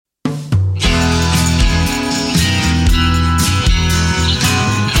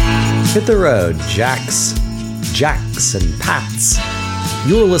Hit the road, Jacks, and Pats.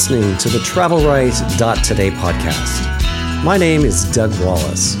 You're listening to the TravelRight.Today podcast. My name is Doug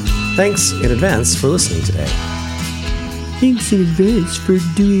Wallace. Thanks in advance for listening today. Thanks in advance for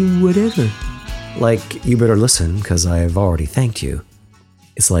doing whatever. Like, you better listen because I've already thanked you.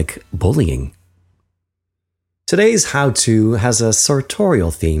 It's like bullying. Today's how-to has a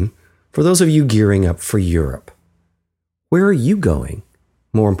sartorial theme for those of you gearing up for Europe. Where are you going?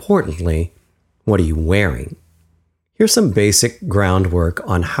 More importantly, what are you wearing? Here's some basic groundwork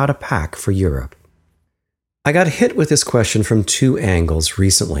on how to pack for Europe. I got hit with this question from two angles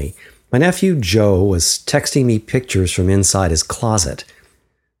recently. My nephew Joe was texting me pictures from inside his closet.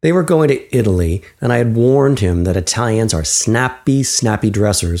 They were going to Italy, and I had warned him that Italians are snappy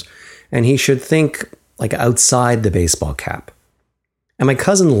dressers, and he should think like outside the baseball cap. And my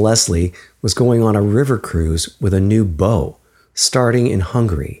cousin Leslie was going on a river cruise with a new beau, starting in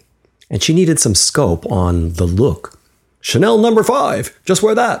Hungary, and she needed some scope on the look. Chanel number 5, just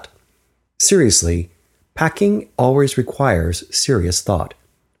wear that. Seriously, packing always requires serious thought,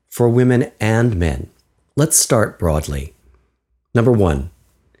 for women and men. Let's start broadly. Number 1,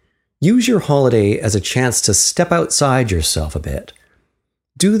 use your holiday as a chance to step outside yourself a bit.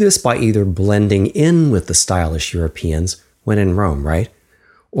 Do this by either blending in with the stylish Europeans when in Rome, right?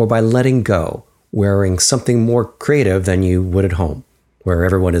 Or by letting go, wearing something more creative than you would at home, where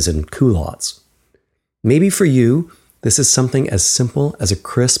everyone is in culottes. Maybe for you, this is something as simple as a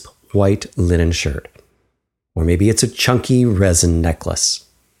crisp white linen shirt. Or maybe it's a chunky resin necklace.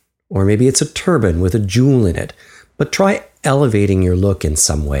 Or maybe it's a turban with a jewel in it, but try elevating your look in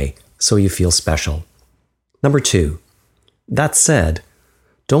some way so you feel special. Number 2, that said,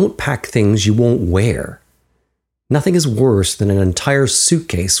 don't pack things you won't wear. Nothing is worse than an entire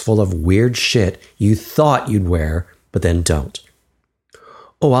suitcase full of weird shit you thought you'd wear, but then don't.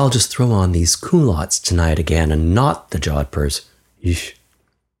 Oh, I'll just throw on these culottes tonight again and not the jodhpurs. Yeesh.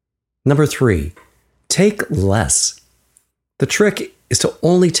 Number 3, take less. The trick is to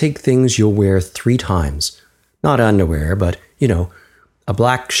only take things you'll wear 3 times. Not underwear, but, a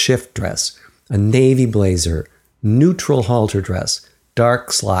black shift dress, a navy blazer, neutral halter dress,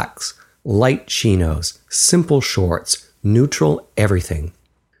 dark slacks, light chinos, simple shorts, neutral everything.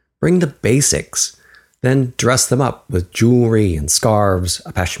 Bring the basics, then dress them up with jewelry and scarves,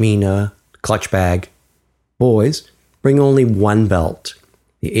 a pashmina, clutch bag. Boys, bring only 1 belt.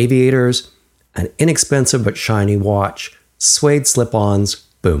 The aviators, an inexpensive but shiny watch, suede slip-ons,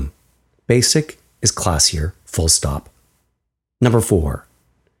 boom. Basic is classier, full stop. Number 4,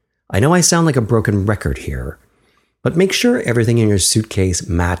 I know I sound like a broken record here, but make sure everything in your suitcase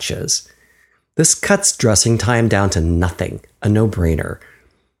matches. This cuts dressing time down to nothing, a no-brainer.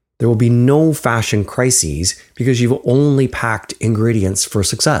 There will be no fashion crises because you've only packed ingredients for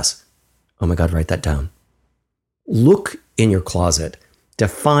success. Oh my God, write that down. Look in your closet,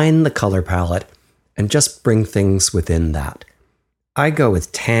 define the color palette, and just bring things within that. I go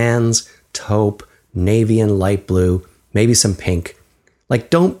with tans, taupe, navy and light blue, maybe some pink. Like,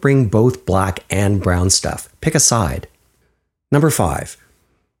 don't bring both black and brown stuff. Pick a side. Number 5,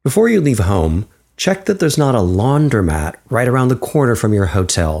 before you leave home, check that there's not a laundromat right around the corner from your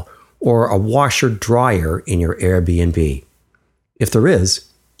hotel or a washer-dryer in your Airbnb. If there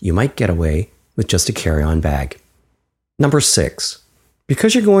is, you might get away with just a carry-on bag. Number 6,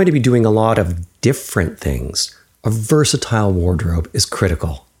 because you're going to be doing a lot of different things, a versatile wardrobe is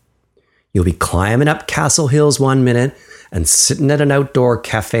critical. You'll be climbing up Castle Hills one minute and sitting at an outdoor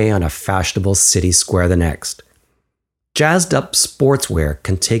cafe on a fashionable city square the next. Jazzed up sportswear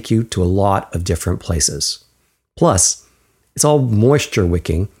can take you to a lot of different places. Plus, it's all moisture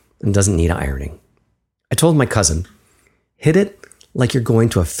wicking and doesn't need ironing. I told my cousin, hit it like you're going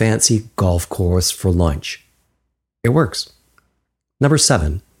to a fancy golf course for lunch. It works. Number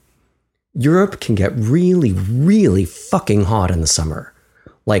 7, Europe can get really fucking hot in the summer.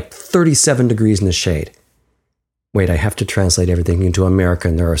 Like 37 degrees in the shade. Wait, I have to translate everything into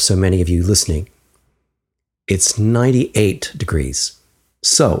American. There are so many of you listening. It's 98 degrees.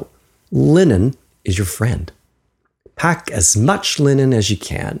 So, linen is your friend. Pack as much linen as you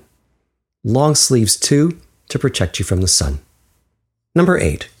can. Long sleeves too, to protect you from the sun. Number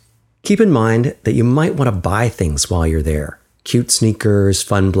 8, keep in mind that you might want to buy things while you're there. Cute sneakers,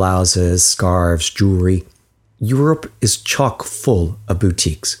 fun blouses, scarves, jewelry. Europe is chock full of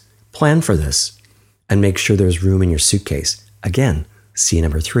boutiques. Plan for this and make sure there's room in your suitcase. Again, see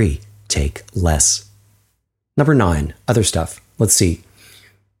number 3, take less. Number 9, other stuff. Let's see.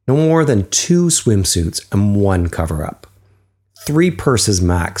 No more than 2 swimsuits and 1 cover-up. 3 purses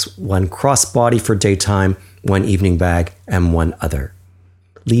max, 1 crossbody for daytime, 1 evening bag, and 1 other.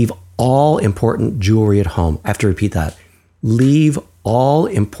 Leave all important jewelry at home. I have to repeat that. Leave all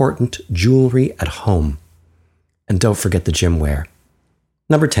important jewelry at home. And don't forget the gym wear.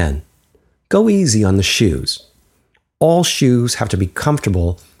 Number 10, go easy on the shoes. All shoes have to be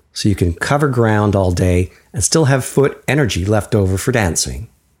comfortable so you can cover ground all day and still have foot energy left over for dancing.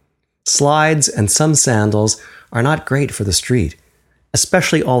 Slides and some sandals are not great for the street,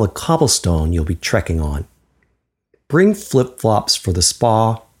 especially all the cobblestone you'll be trekking on. Bring flip-flops for the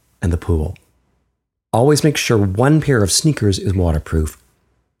spa and the pool. Always make sure one pair of sneakers is waterproof,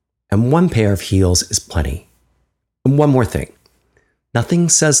 and one pair of heels is plenty. And one more thing. Nothing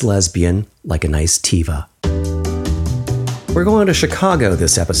says lesbian like a nice Teva. We're going to Chicago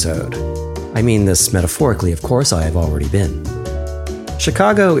this episode. I mean this metaphorically, of course, I have already been.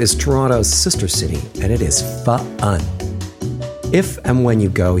 Chicago is Toronto's sister city, and it is fun. If and when you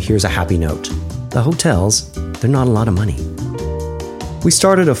go, here's a happy note. The hotels, they're not a lot of money. We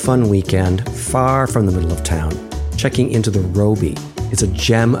started a fun weekend far from the middle of town, checking into the Robie. It's a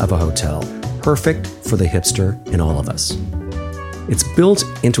gem of a hotel, perfect for the hipster in all of us. It's built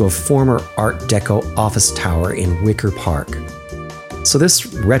into a former Art Deco office tower in Wicker Park. So this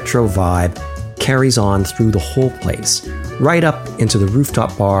retro vibe carries on through the whole place, right up into the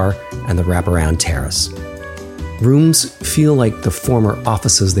rooftop bar and the wraparound terrace. Rooms feel like the former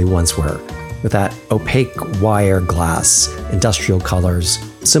offices they once were, with that opaque wire glass, industrial colors,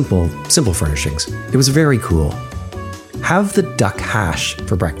 simple furnishings. It was very cool. Have the duck hash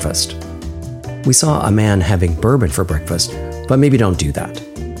for breakfast. We saw a man having bourbon for breakfast, but maybe don't do that.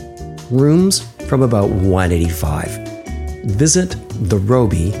 Rooms from about $185. Visit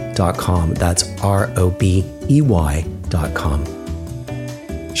therobey.com. That's ROBEY.com.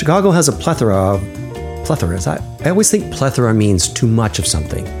 Chicago has a plethora, is that? I always think plethora means too much of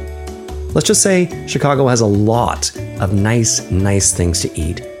something. Let's just say Chicago has a lot of nice things to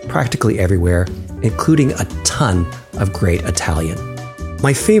eat, practically everywhere, including a ton of great Italian.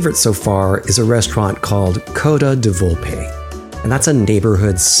 My favorite so far is a restaurant called Coda di Volpe, and that's a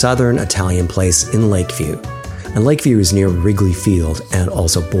neighborhood southern Italian place in Lakeview. And Lakeview is near Wrigley Field and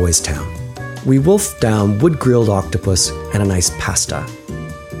also Boys Town. We wolfed down wood-grilled octopus and a nice pasta.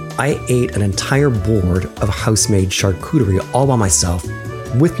 I ate an entire board of house-made charcuterie all by myself,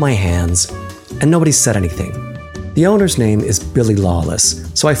 with my hands, and nobody said anything. The owner's name is Billy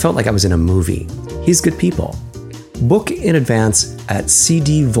Lawless, so I felt like I was in a movie. He's good people. Book in advance at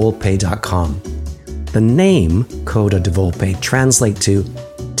cdvolpe.com. The name Coda di Volpe translates to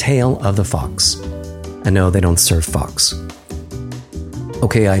Tail of the Fox. And no, they don't serve fox.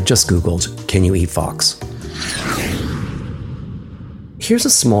 Okay, I just Googled, can you eat fox? Here's a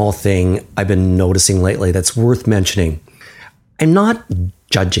small thing I've been noticing lately that's worth mentioning. I'm not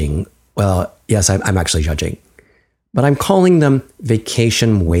judging. Well, yes, I'm actually judging. But I'm calling them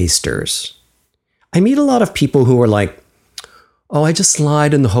vacation wasters. I meet a lot of people who are like, oh, I just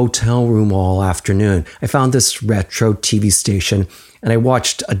lied in the hotel room all afternoon. I found this retro TV station and I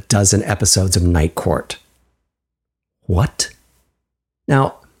watched a dozen episodes of Night Court. What?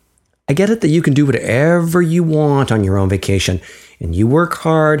 Now, I get it that you can do whatever you want on your own vacation and you work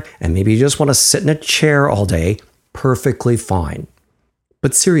hard and maybe you just want to sit in a chair all day. Perfectly fine.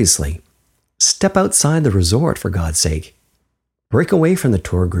 But seriously, step outside the resort for God's sake. Break away from the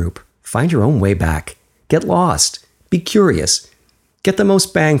tour group. Find your own way back. Get lost. Be curious. Get the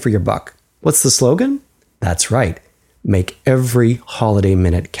most bang for your buck. What's the slogan? That's right. Make every holiday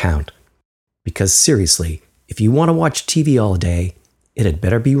minute count. Because seriously, if you want to watch TV all day, it had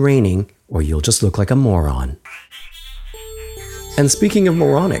better be raining or you'll just look like a moron. And speaking of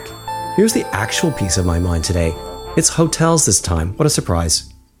moronic, here's the actual piece of my mind today. It's hotels this time. What a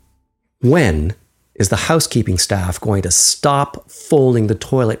surprise. When is the housekeeping staff going to stop folding the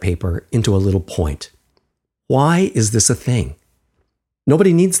toilet paper into a little point? Why is this a thing?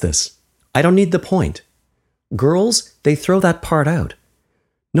 Nobody needs this. I don't need the point. Girls, they throw that part out.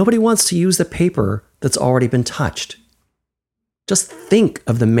 Nobody wants to use the paper that's already been touched. Just think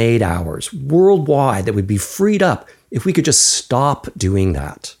of the maid hours worldwide that would be freed up if we could just stop doing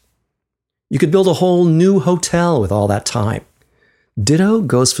that. You could build a whole new hotel with all that time. Ditto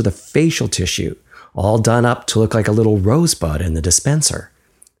goes for the facial tissue, all done up to look like a little rosebud in the dispenser.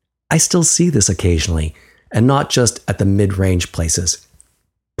 I still see this occasionally, and not just at the mid-range places.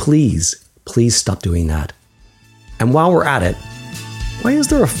 Please stop doing that. And while we're at it, why is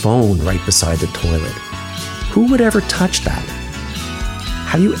there a phone right beside the toilet? Who would ever touch that?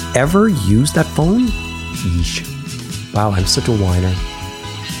 Have you ever used that phone? Yeesh. Wow, I'm such a whiner.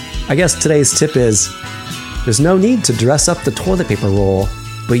 I guess today's tip is, there's no need to dress up the toilet paper roll,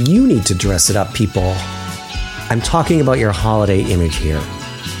 but you need to dress it up, people. I'm talking about your holiday image here.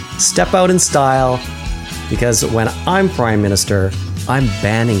 Step out in style, because when I'm Prime Minister, I'm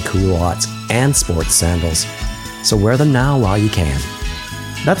banning culottes and sports sandals. So wear them now while you can.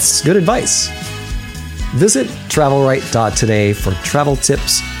 That's good advice. Visit travelright.today for travel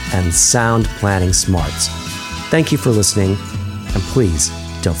tips and sound planning smarts. Thank you for listening, and please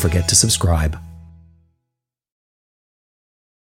don't forget to subscribe.